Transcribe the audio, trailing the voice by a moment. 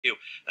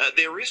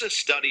There is a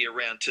study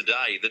around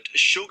today that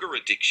sugar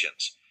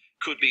addictions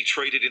could be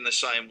treated in the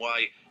same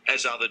way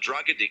as other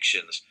drug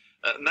addictions.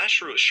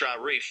 Mashrut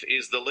Sharif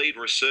is the lead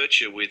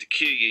researcher with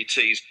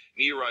QUT's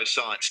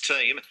neuroscience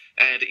team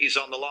and is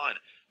on the line.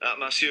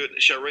 Monsieur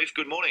Sharif,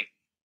 good morning.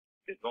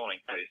 Good morning.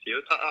 How are you,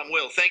 Stuart? I'm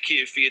well, thank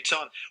you for your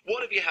time.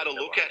 What have you had a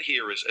look at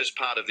here as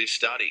part of this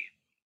study?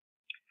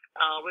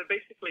 We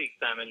basically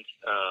examined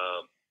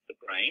the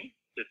brain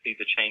to see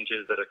the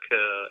changes that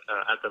occur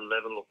at the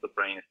level of the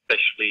brain,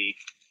 especially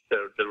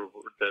the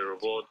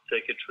reward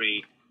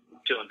circuitry,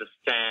 to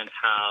understand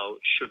how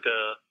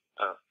sugar,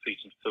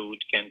 sweetened food,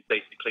 can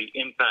basically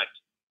impact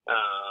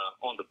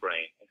on the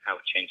brain and how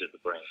it changes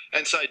the brain.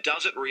 And so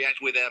does it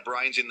react with our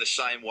brains in the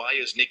same way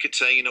as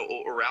nicotine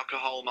or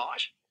alcohol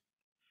might?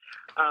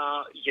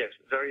 Yes,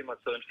 very much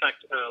so. In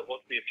fact, what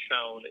we have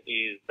shown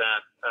is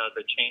that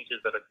the changes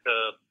that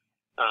occur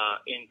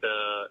in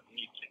the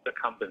nucleus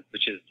accumbens,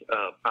 which is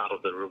part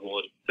of the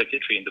reward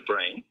circuitry in the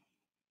brain,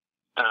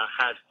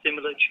 has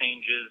similar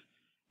changes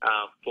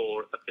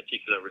for a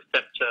particular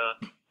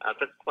receptor.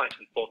 That's quite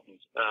important,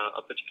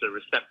 a particular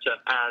receptor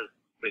as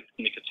with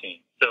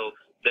nicotine. So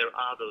there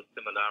are those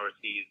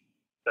similarities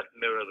that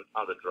mirror with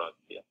other drugs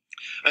here.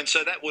 And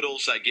so that would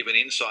also give an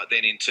insight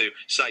then into,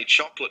 say,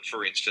 chocolate,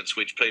 for instance,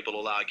 which people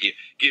will argue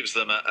gives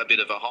them a bit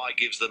of a high,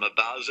 gives them a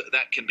buzz.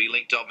 That can be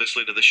linked,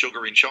 obviously, to the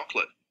sugar in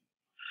chocolate.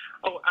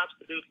 Oh,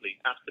 absolutely,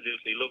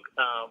 absolutely. Look,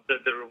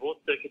 the reward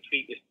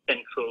circuitry is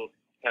central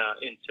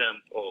in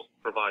terms of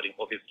providing,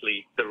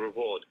 obviously, the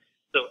reward.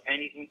 So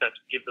anything that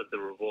gives us the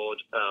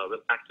reward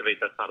will activate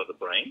that part of the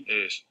brain.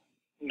 Yes.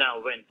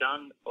 Now, when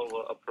done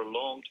over a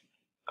prolonged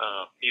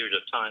period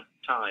of time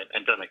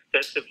and done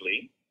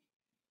excessively,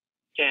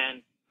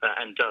 can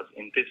and does,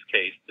 in this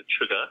case, the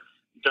sugar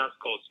does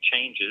cause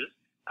changes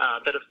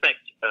that affect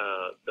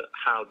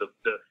how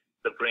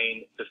the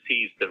brain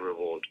perceives the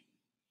reward.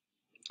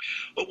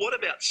 Well, what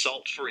about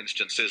salt, for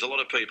instance? There's a lot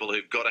of people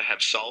who've got to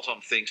have salt on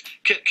things.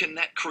 Can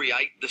that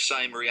create the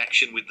same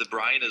reaction with the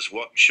brain as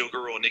what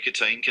sugar or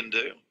nicotine can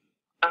do?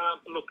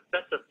 Look,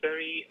 that's a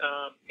very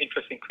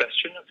interesting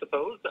question, I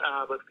suppose,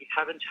 but we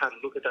haven't had a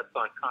look at that, so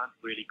I can't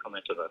really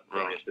comment on that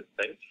Right. at this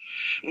stage.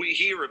 We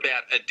hear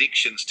about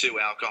addictions to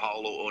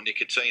alcohol or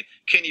nicotine.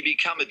 Can you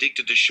become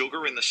addicted to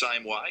sugar in the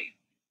same way?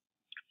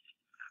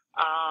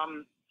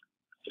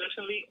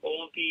 Certainly,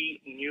 all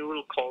the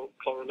neural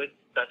correlates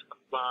that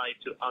apply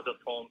to other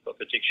forms of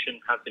addiction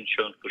have been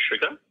shown for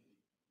sugar,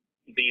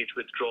 be it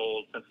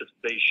withdrawal,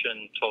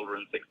 sensitization,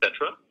 tolerance,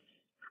 etc.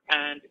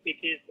 And it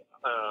is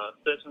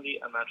certainly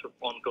a matter of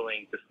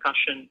ongoing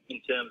discussion in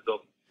terms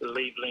of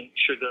labeling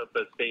sugar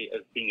per se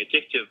as being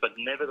addictive, but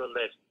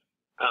nevertheless,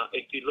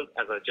 if you look,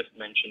 as I just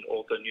mentioned,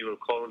 also neural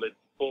correlates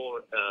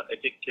for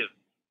addictive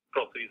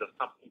properties of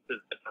substances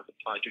that has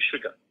applied to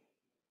sugar.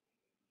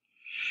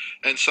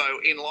 And so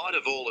in light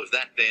of all of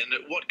that then,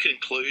 what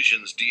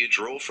conclusions do you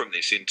draw from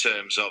this in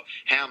terms of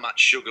how much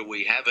sugar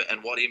we have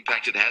and what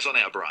impact it has on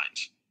our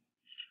brains?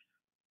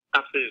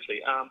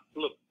 Absolutely.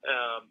 Look,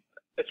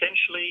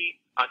 essentially,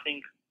 I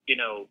think,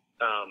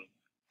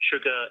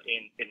 sugar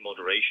in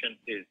moderation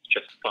is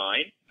just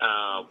fine.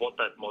 What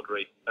that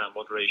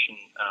moderation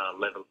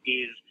level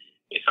is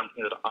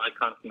something that I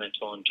can't comment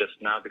on just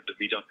now because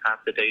we don't have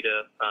the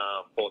data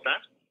for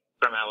that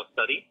from our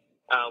study.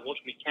 What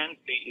we can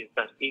say is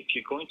that if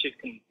you're going to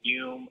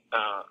consume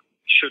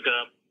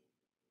sugar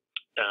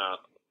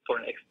for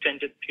an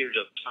extended period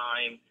of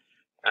time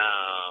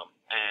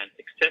and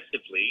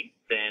excessively,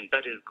 then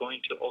that is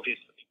going to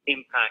obviously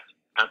impact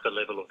at the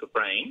level of the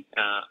brain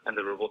and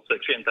the reward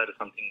circuitry, and that is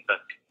something that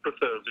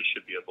preferably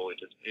should be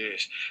avoided.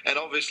 Yes, and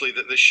obviously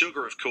the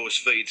sugar, of course,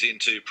 feeds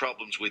into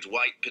problems with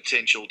weight,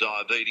 potential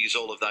diabetes,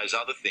 all of those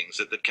other things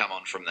that come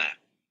on from that.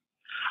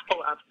 Oh,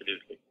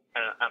 absolutely.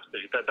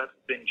 Absolutely. That's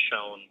been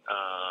shown,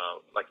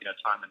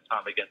 time and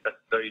time again. That's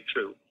very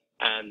true.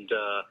 And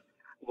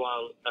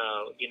while,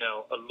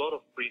 a lot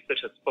of research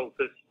has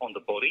focused on the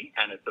body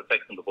and its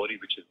effects on the body,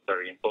 which is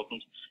very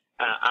important,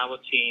 our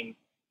team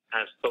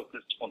has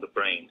focused on the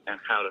brain and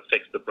how it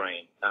affects the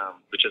brain,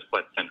 which is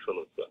quite central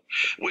as well.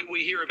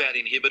 We hear about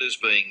inhibitors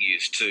being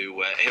used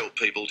to help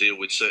people deal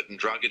with certain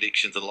drug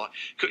addictions and the like.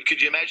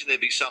 Could you imagine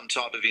there'd be some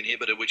type of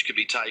inhibitor which could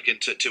be taken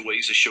to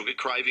ease a sugar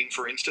craving,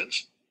 for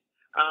instance?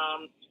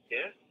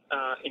 Yes.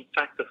 In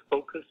fact, the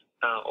focus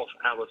of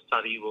our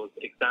study was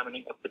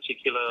examining a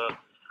particular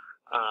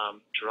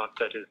drug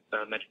that is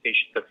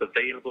medication that's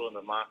available on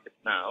the market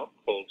now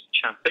called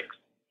Champix.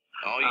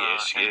 Oh,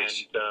 yes,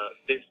 yes. And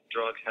this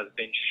drug has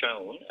been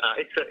shown.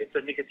 It's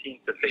a nicotine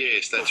cessation.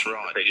 Yes, that's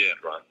right. Yeah.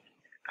 Drug.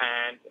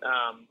 And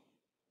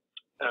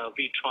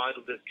we tried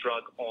this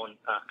drug on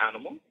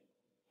animals,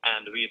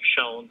 and we have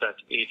shown that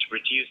it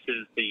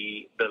reduces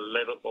the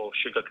level of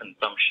sugar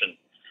consumption,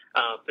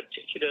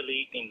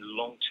 particularly in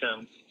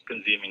long-term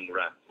consuming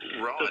rats.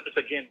 Right.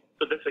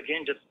 So this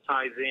again just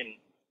ties in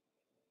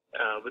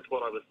with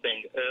what I was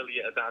saying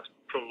earlier about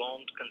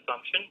prolonged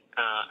consumption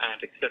and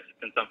excessive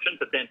consumption,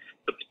 but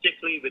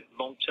particularly with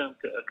long-term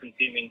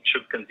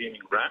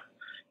sugar-consuming rats,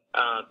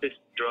 this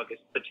drug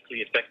is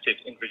particularly effective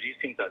in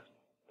reducing that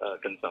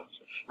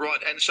consumption. Right,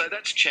 and so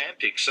that's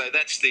Champix. So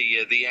that's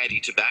the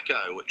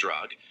anti-tobacco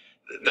drug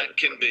that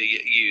can be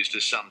used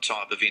as some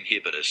type of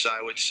inhibitor.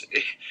 So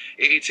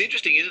it's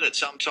interesting, isn't it?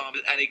 Sometimes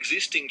an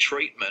existing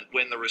treatment,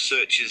 when the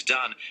research is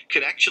done,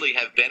 can actually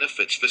have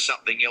benefits for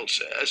something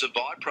else as a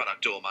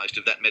byproduct almost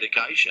of that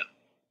medication.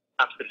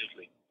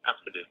 Absolutely,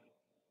 absolutely.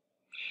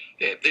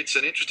 Yeah, it's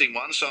an interesting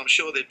one. So I'm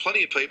sure there are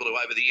plenty of people who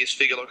over the years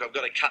figure, look, I've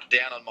got to cut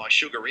down on my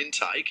sugar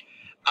intake.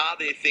 Are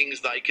there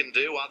things they can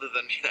do other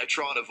than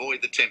try and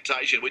avoid the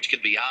temptation, which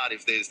can be hard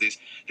if there's this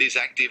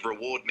active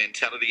reward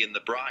mentality in the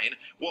brain?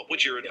 What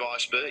would your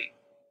advice be?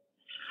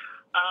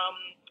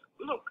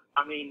 Look,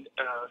 I mean,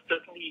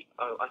 certainly,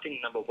 I think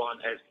number one,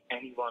 as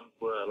anyone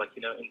were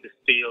in this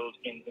field,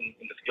 in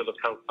the field of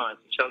health science,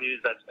 tell you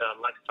that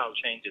lifestyle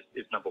change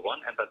is number one,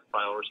 and that's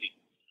priority.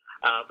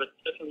 But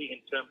certainly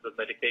in terms of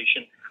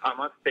medication, I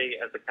must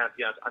say as a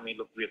caveat, I mean,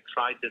 look, we have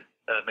tried this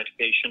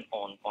medication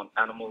on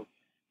animals.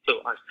 So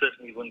I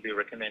certainly wouldn't be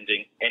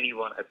recommending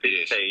anyone at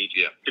this stage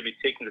to be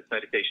taking this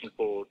medication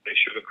for their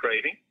sugar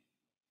craving,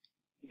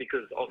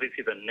 because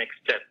obviously the next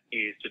step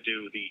is to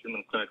do the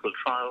human clinical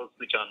trials,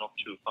 which are not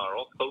too far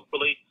off,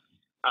 hopefully.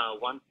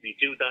 Once we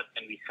do that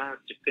and we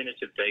have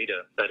definitive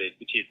data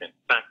which is in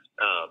fact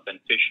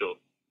beneficial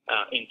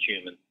in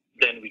humans,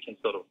 then we can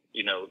sort of,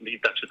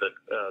 leave that to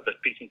the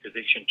treating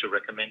physician to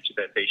recommend to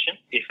their patient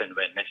if and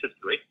when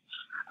necessary.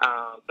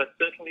 But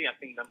certainly, I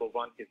think number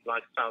one is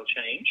lifestyle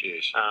change.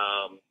 Yes.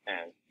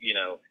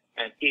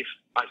 And if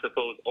I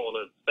suppose all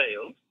else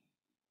fails,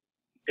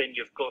 then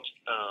you've got,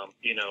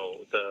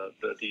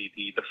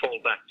 the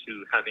fallback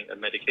to having a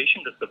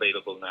medication that's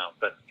available now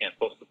that can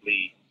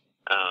possibly,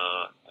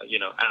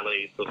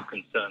 allay those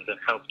concerns and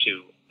help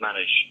to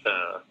manage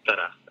that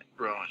aspect.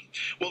 Right.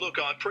 Well, look,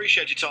 I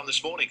appreciate your time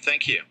this morning.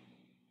 Thank you.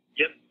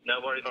 Yep, no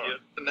worries.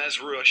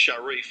 Nazrua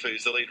Sharif,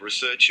 who's the lead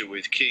researcher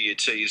with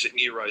QUT's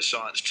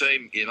neuroscience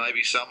team. You may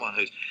be someone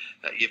who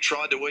you've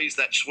tried to ease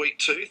that sweet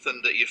tooth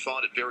and you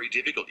find it very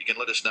difficult. You can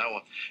let us know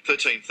on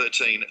 13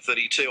 13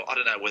 32. I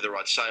don't know whether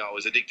I'd say I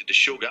was addicted to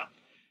sugar,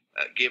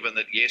 given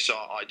that, yes,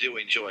 I do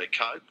enjoy a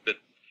Coke, but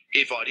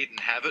if I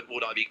didn't have it,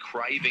 would I be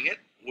craving it?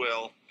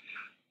 Well,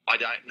 I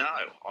don't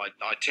know.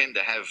 I tend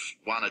to have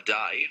one a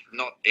day,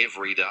 not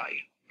every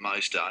day,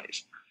 most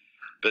days.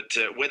 But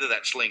whether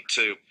that's linked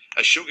to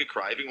a sugar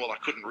craving, well, I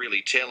couldn't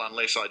really tell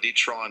unless I did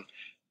try and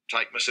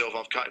take myself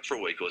off Coke for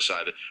a week or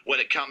so. But when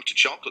it comes to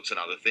chocolates and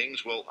other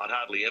things, well, I'd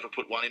hardly ever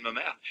put one in my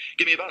mouth.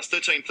 Give me a buzz,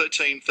 13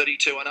 13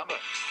 32, a number.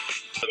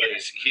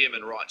 These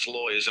human rights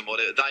lawyers and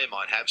whatever, they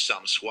might have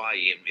some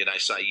sway in,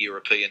 say,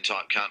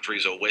 European-type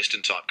countries or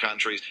Western-type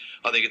countries.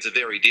 I think it's a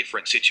very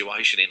different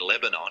situation in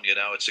Lebanon.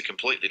 It's a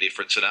completely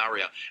different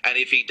scenario. And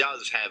if he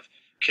does have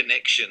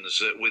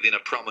connections within a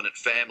prominent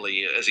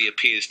family, as he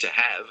appears to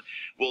have,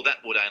 well,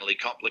 that would only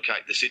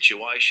complicate the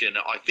situation.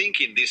 I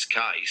think in this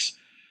case,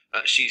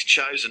 she's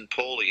chosen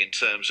poorly in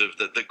terms of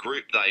the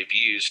group they've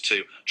used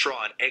to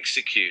try and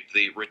execute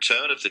the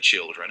return of the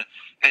children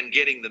and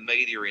getting the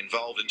media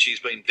involved. And she's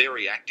been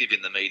very active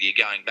in the media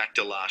going back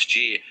to last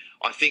year.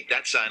 I think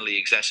that's only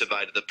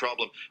exacerbated the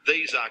problem.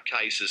 These are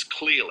cases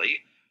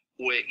clearly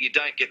where you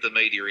don't get the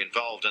media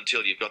involved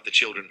until you've got the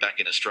children back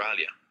in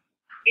Australia.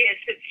 Yes,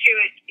 but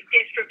Stuart,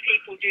 desperate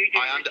people do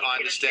I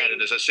understand,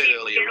 and as I said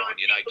earlier on,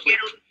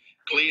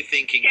 clear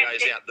thinking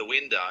goes out the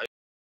window.